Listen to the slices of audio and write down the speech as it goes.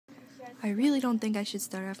I really don't think I should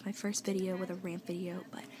start off my first video with a rant video,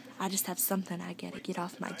 but I just have something I gotta get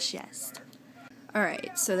off my chest.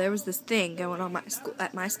 Alright, so there was this thing going on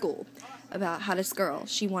at my school about how this girl,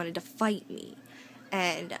 she wanted to fight me.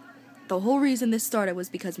 And the whole reason this started was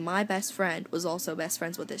because my best friend was also best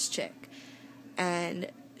friends with this chick.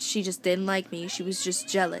 And she just didn't like me. She was just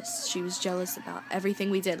jealous. She was jealous about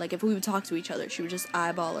everything we did. Like, if we would talk to each other, she would just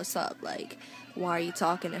eyeball us up. Like, why are you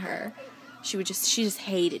talking to her? She just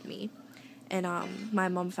hated me. And my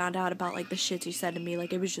mom found out about, like, the shit she said to me.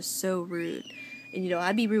 Like, it was just so rude. And,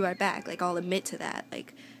 I'd be rude right back. Like, I'll admit to that.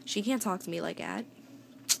 Like, she can't talk to me like that.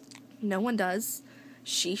 No one does.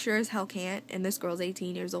 She sure as hell can't. And this girl's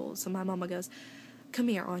 18 years old. So my mama goes, come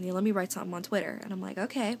here, Anya, let me write something on Twitter. And I'm like,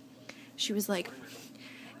 okay. She was like,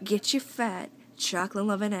 get your fat,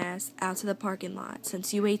 chocolate-loving ass out to the parking lot.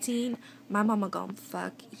 Since you 18, my mama gonna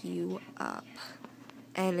fuck you up.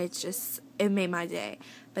 And it made my day.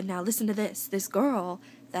 But now listen to this. This girl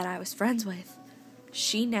that I was friends with,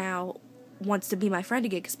 she now wants to be my friend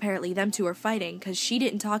again because apparently them two are fighting because she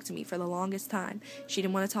didn't talk to me for the longest time. She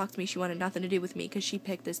didn't want to talk to me. She wanted nothing to do with me because she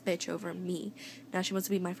picked this bitch over me. Now she wants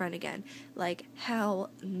to be my friend again. Like, hell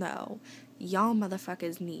no. Y'all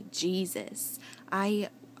motherfuckers need Jesus. I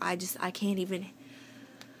can't even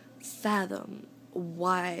fathom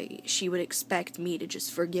why she would expect me to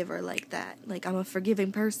just forgive her like that. Like, I'm a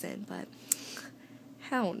forgiving person, but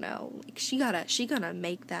hell no. Like, she gonna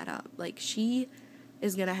make that up. Like, she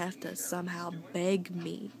is gonna have to somehow beg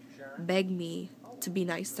me to be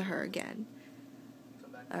nice to her again.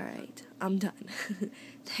 Alright, I'm done.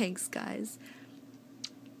 Thanks, guys.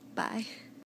 Bye.